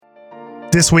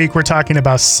This week, we're talking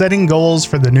about setting goals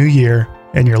for the new year,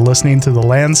 and you're listening to the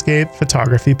Landscape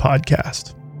Photography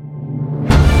Podcast.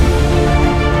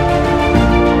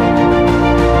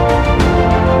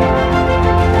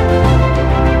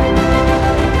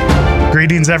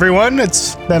 Greetings, everyone.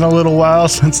 It's been a little while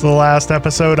since the last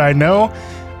episode, I know,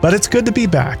 but it's good to be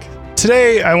back.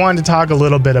 Today, I wanted to talk a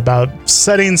little bit about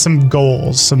setting some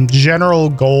goals, some general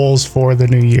goals for the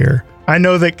new year. I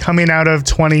know that coming out of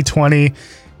 2020,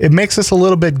 it makes us a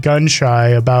little bit gun shy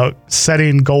about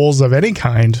setting goals of any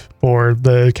kind for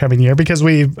the coming year because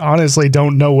we honestly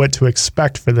don't know what to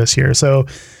expect for this year. So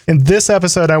in this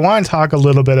episode, I want to talk a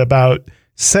little bit about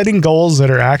setting goals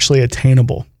that are actually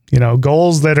attainable. You know,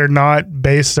 goals that are not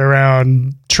based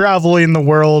around traveling the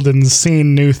world and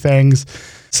seeing new things.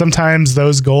 Sometimes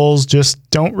those goals just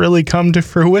don't really come to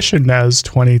fruition as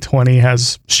 2020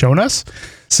 has shown us.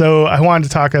 So I wanted to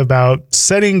talk about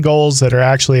setting goals that are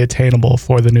actually attainable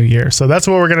for the new year. So that's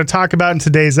what we're going to talk about in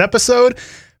today's episode.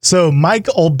 So Mike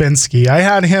Olbinski, I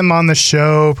had him on the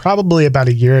show probably about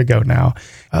a year ago now.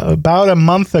 About a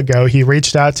month ago, he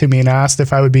reached out to me and asked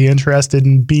if I would be interested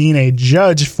in being a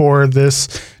judge for this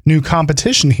new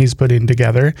competition he's putting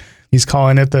together. He's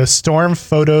calling it the Storm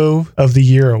Photo of the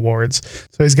Year Awards.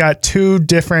 So he's got two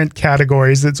different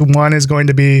categories. One is going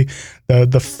to be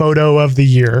the Photo of the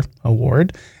Year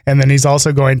Award. And then he's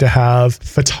also going to have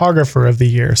Photographer of the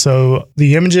Year. So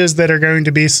the images that are going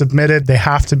to be submitted, they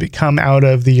have to come out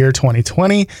of the year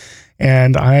 2020.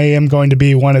 And I am going to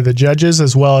be one of the judges,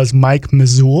 as well as Mike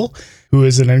Mazul, who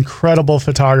is an incredible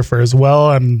photographer as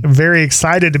well. I'm very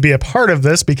excited to be a part of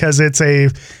this because it's a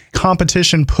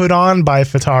competition put on by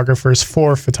photographers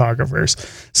for photographers.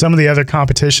 Some of the other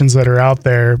competitions that are out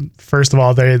there, first of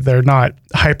all, they're not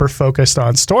hyper-focused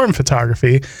on storm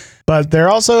photography, but they're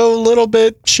also a little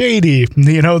bit shady.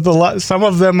 You know, some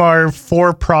of them are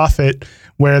for-profit,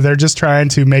 where they're just trying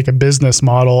to make a business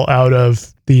model out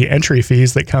of the entry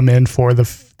fees that come in for the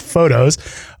photos.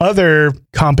 Other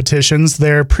competitions,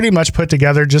 they're pretty much put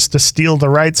together just to steal the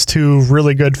rights to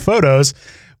really good photos.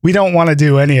 We don't want to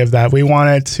do any of that. We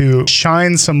wanted to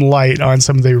shine some light on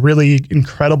some of the really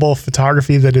incredible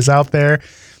photography that is out there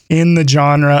in the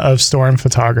genre of storm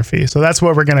photography. So that's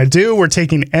what we're going to do. We're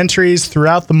taking entries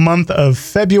throughout the month of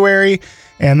February,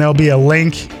 and there'll be a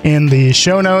link in the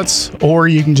show notes, or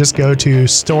you can just go to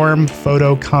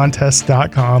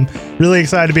stormphotocontest.com. Really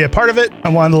excited to be a part of it. I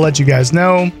wanted to let you guys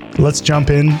know. Let's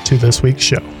jump into this week's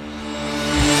show.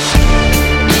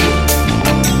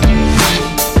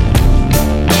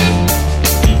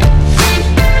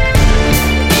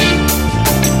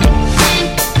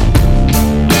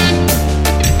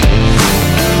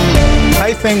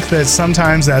 I think that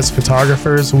sometimes as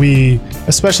photographers,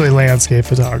 especially landscape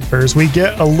photographers, we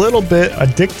get a little bit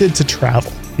addicted to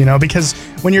travel, you know, because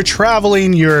when you're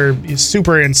traveling, you're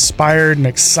super inspired and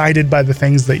excited by the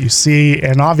things that you see.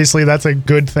 And obviously that's a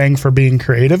good thing for being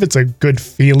creative. It's a good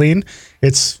feeling.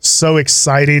 It's so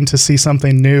exciting to see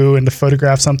something new and to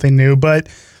photograph something new. But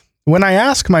when I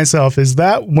ask myself, is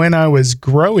that when I was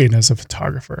growing as a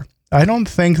photographer? I don't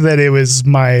think that it was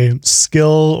my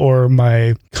skill or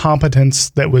my competence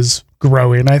that was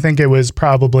growing. I think it was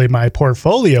probably my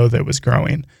portfolio that was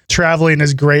growing. Traveling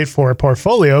is great for a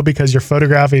portfolio because you're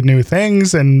photographing new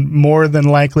things, and more than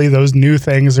likely those new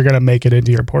things are going to make it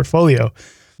into your portfolio.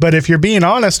 But if you're being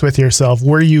honest with yourself,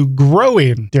 were you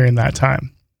growing during that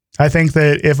time? I think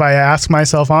that if I ask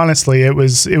myself honestly, it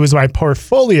was my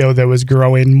portfolio that was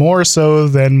growing more so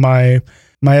than my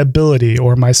ability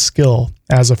or my skill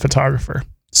as a photographer.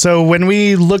 So when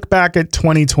we look back at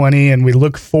 2020 and we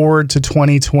look forward to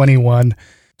 2021,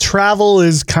 travel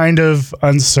is kind of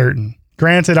uncertain.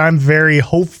 Granted, I'm very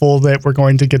hopeful that we're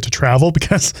going to get to travel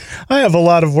because I have a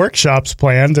lot of workshops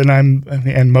planned,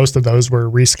 and most of those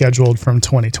were rescheduled from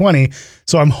 2020.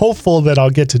 So I'm hopeful that I'll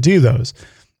get to do those.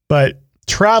 But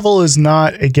travel is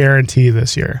not a guarantee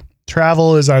this year.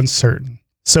 Travel is uncertain.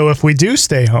 So if we do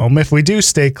stay home, if we do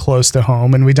stay close to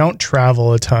home and we don't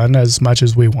travel a ton as much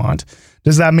as we want,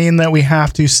 does that mean that we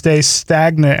have to stay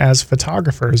stagnant as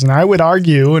photographers? And I would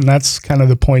argue, and that's kind of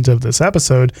the point of this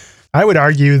episode, I would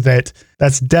argue that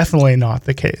that's definitely not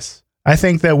the case. I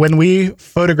think that when we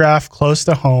photograph close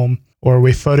to home or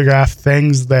we photograph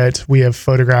things that we have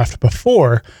photographed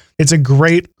before, it's a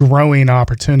great growing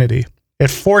opportunity. It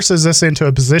forces us into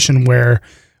a position where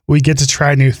we get to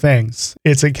try new things.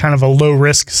 It's a kind of a low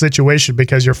risk situation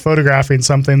because you're photographing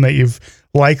something that you've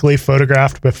likely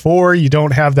photographed before. You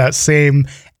don't have that same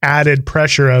added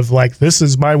pressure of like, this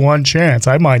is my one chance.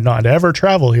 I might not ever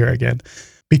travel here again.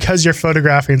 Because you're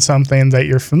photographing something that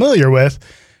you're familiar with,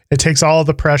 it takes all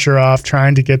the pressure off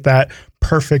trying to get that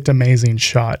perfect, amazing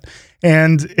shot.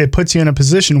 and it puts you in a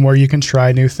position where you can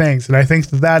try new things. And I think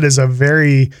that is a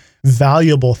very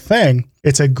valuable thing.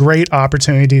 It's a great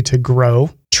opportunity to grow,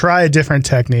 try a different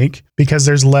technique because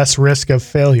there's less risk of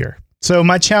failure. So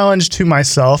my challenge to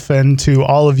myself and to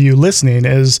all of you listening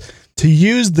is to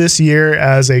use this year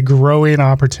as a growing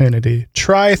opportunity.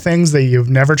 Try things that you've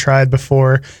never tried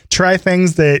before. Try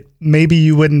things that maybe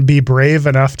you wouldn't be brave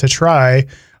enough to try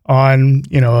on,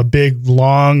 a big,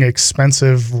 long,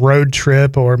 expensive road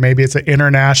trip, or maybe it's an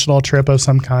international trip of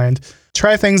some kind.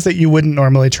 Try things that you wouldn't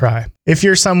normally try. If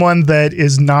you're someone that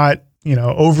is not,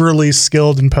 overly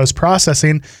skilled in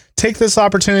post-processing, take this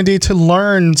opportunity to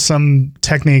learn some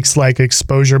techniques like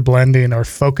exposure blending or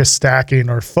focus stacking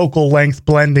or focal length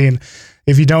blending.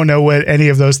 If you don't know what any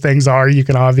of those things are, you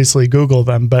can obviously Google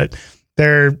them, but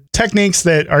they're techniques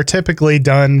that are typically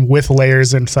done with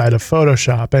layers inside of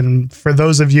Photoshop. And for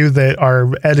those of you that are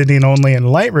editing only in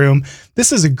Lightroom,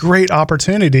 this is a great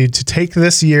opportunity to take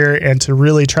this year and to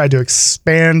really try to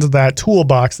expand that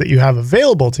toolbox that you have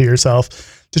available to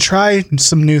yourself to try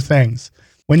some new things.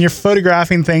 When you're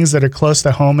photographing things that are close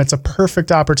to home, it's a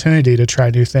perfect opportunity to try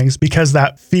new things because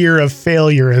that fear of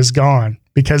failure is gone.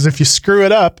 Because if you screw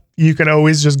it up, you can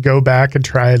always just go back and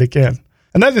try it again.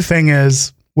 Another thing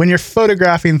is, when you're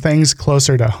photographing things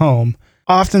closer to home,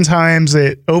 oftentimes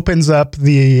it opens up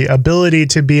the ability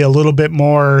to be a little bit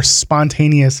more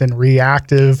spontaneous and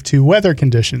reactive to weather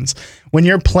conditions. When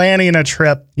you're planning a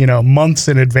trip, months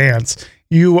in advance,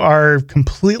 you are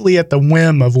completely at the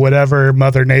whim of whatever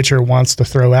Mother Nature wants to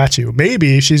throw at you.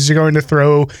 Maybe she's going to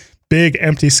throw big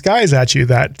empty skies at you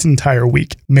that entire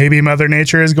week. Maybe Mother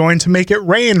Nature is going to make it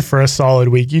rain for a solid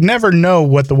week. You never know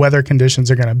what the weather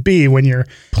conditions are going to be when you're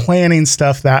planning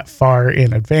stuff that far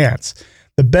in advance.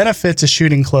 The benefit to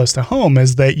shooting close to home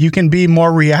is that you can be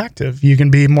more reactive. You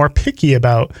can be more picky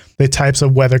about the types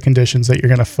of weather conditions that you're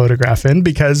going to photograph in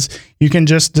because you can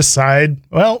just decide,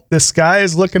 well, the sky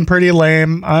is looking pretty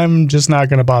lame. I'm just not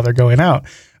going to bother going out.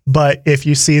 But if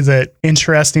you see that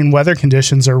interesting weather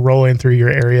conditions are rolling through your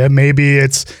area, maybe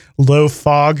it's low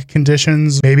fog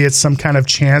conditions, maybe it's some kind of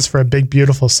chance for a big,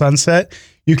 beautiful sunset,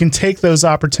 you can take those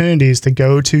opportunities to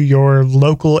go to your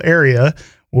local area,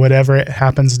 whatever it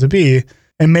happens to be,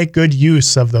 and make good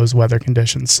use of those weather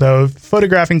conditions. So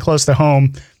photographing close to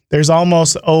home, there's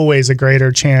almost always a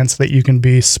greater chance that you can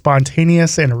be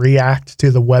spontaneous and react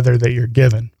to the weather that you're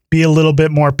given. Be a little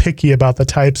bit more picky about the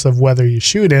types of weather you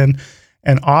shoot in.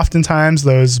 And oftentimes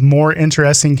those more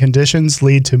interesting conditions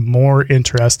lead to more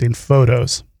interesting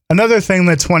photos. Another thing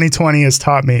that 2020 has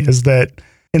taught me is that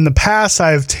in the past,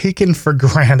 I've taken for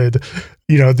granted,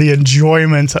 the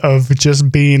enjoyment of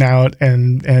just being out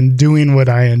and doing what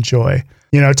I enjoy.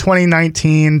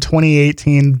 2019,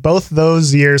 2018, both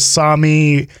those years saw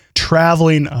me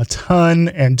traveling a ton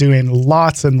and doing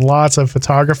lots and lots of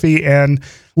photography. And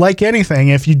like anything,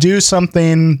 if you do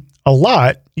something a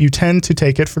lot, you tend to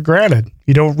take it for granted.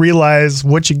 You don't realize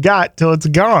what you got till it's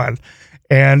gone.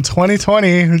 And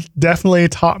 2020 definitely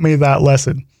taught me that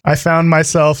lesson. I found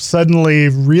myself suddenly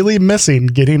really missing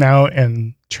getting out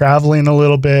and traveling a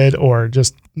little bit, or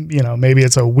just, maybe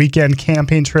it's a weekend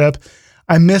camping trip.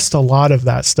 I missed a lot of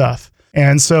that stuff.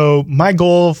 And so my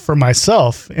goal for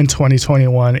myself in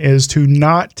 2021 is to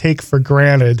not take for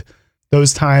granted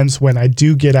those times when I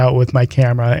do get out with my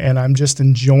camera and I'm just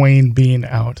enjoying being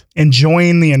out,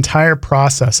 enjoying the entire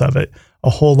process of it a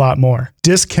whole lot more,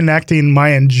 disconnecting my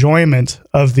enjoyment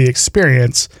of the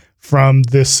experience from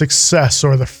the success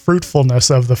or the fruitfulness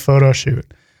of the photo shoot.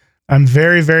 I'm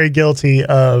very, very guilty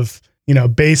of,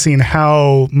 basing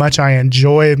how much I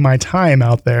enjoy my time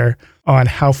out there on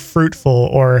how fruitful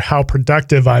or how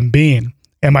productive I'm being.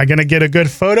 Am I going to get a good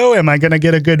photo? Am I going to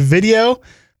get a good video?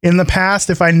 In the past,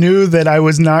 if I knew that I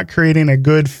was not creating a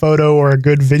good photo or a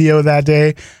good video that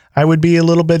day, I would be a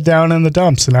little bit down in the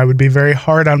dumps and I would be very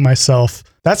hard on myself.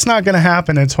 That's not going to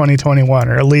happen in 2021,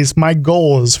 or at least my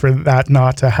goal is for that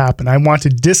not to happen. I want to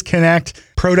disconnect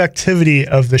productivity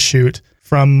of the shoot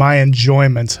from my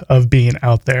enjoyment of being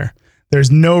out there. There's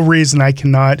no reason I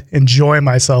cannot enjoy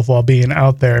myself while being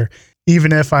out there,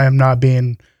 even if I am not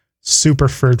being super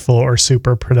fruitful or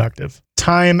super productive.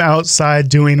 Time outside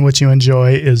doing what you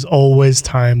enjoy is always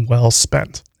time well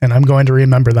spent. And I'm going to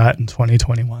remember that in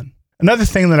 2021. Another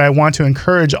thing that I want to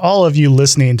encourage all of you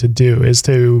listening to do is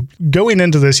to, going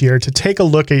into this year, to take a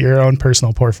look at your own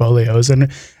personal portfolios and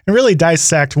really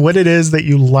dissect what it is that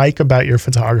you like about your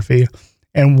photography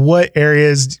and what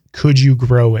areas could you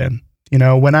grow in.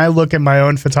 When I look at my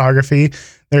own photography,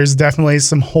 there's definitely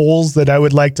some holes that I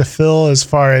would like to fill as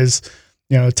far as,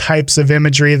 types of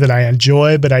imagery that I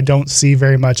enjoy, but I don't see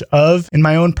very much of in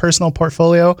my own personal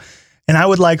portfolio. And I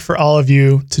would like for all of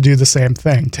you to do the same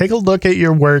thing. Take a look at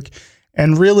your work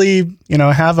and really,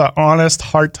 have an honest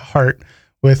heart to heart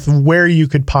with where you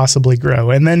could possibly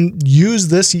grow, and then use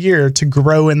this year to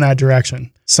grow in that direction.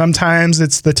 Sometimes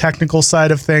it's the technical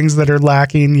side of things that are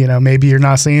lacking. Maybe you're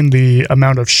not seeing the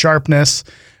amount of sharpness.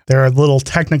 There are little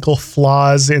technical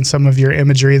flaws in some of your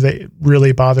imagery that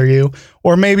really bother you.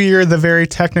 Or maybe you're the very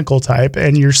technical type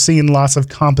and you're seeing lots of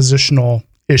compositional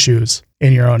issues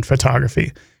in your own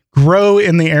photography. Grow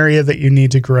in the area that you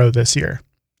need to grow this year,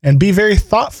 and be very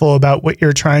thoughtful about what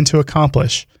you're trying to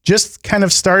accomplish. Just kind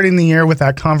of starting the year with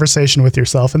that conversation with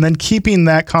yourself, and then keeping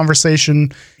that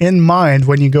conversation in mind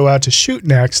when you go out to shoot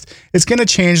next. It's going to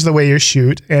change the way you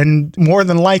shoot, and more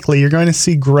than likely, you're going to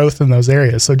see growth in those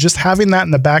areas. So just having that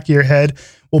in the back of your head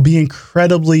will be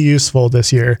incredibly useful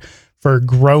this year for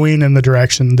growing in the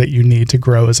direction that you need to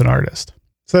grow as an artist.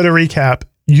 So to recap,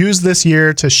 use this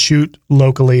year to shoot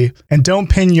locally, and don't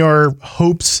pin your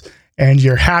hopes and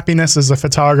your happiness as a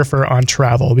photographer on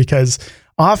travel, because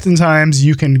oftentimes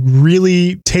you can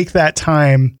really take that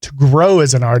time to grow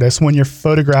as an artist when you're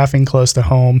photographing close to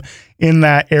home in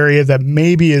that area that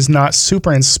maybe is not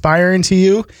super inspiring to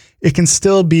you. It can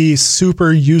still be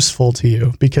super useful to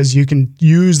you because you can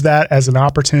use that as an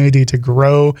opportunity to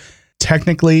grow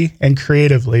technically and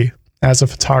creatively as a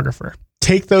photographer.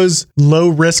 Take those low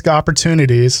risk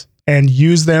opportunities and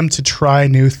use them to try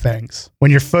new things.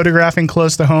 When you're photographing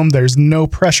close to home, there's no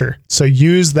pressure. So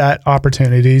use that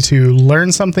opportunity to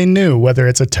learn something new, whether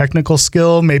it's a technical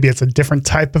skill, maybe it's a different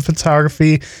type of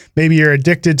photography. Maybe you're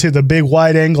addicted to the big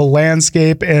wide angle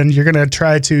landscape and you're going to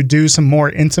try to do some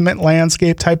more intimate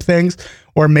landscape type things.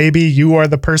 Or maybe you are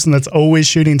the person that's always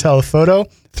shooting telephoto.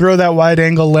 Throw that wide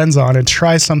angle lens on and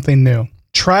try something new.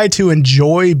 Try to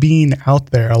enjoy being out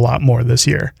there a lot more this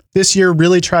year. This year,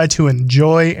 really try to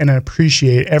enjoy and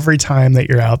appreciate every time that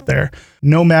you're out there,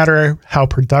 no matter how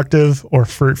productive or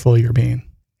fruitful you're being.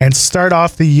 And start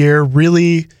off the year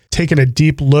really taking a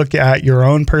deep look at your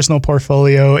own personal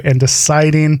portfolio and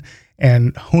deciding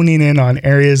and honing in on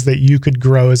areas that you could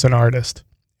grow as an artist.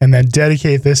 And then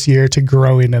dedicate this year to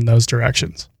growing in those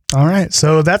directions. All right,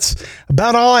 so that's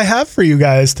about all I have for you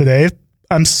guys today.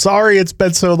 I'm sorry it's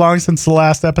been so long since the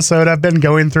last episode. I've been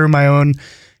going through my own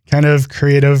kind of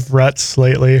creative ruts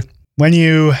lately. When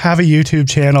you have a YouTube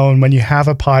channel and when you have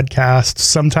a podcast,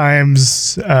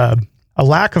 sometimes a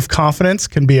lack of confidence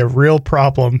can be a real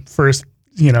problem for,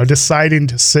 deciding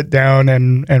to sit down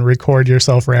and record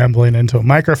yourself rambling into a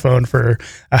microphone for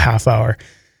a half hour.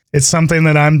 It's something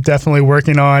that I'm definitely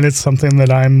working on. It's something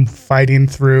that I'm fighting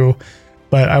through.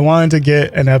 But I wanted to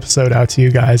get an episode out to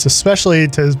you guys, especially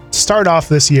to start off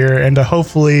this year and to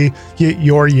hopefully get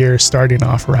your year starting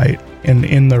off right and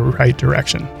in the right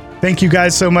direction. Thank you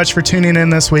guys so much for tuning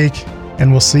in this week,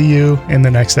 and we'll see you in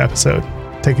the next episode.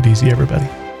 Take it easy,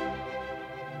 everybody.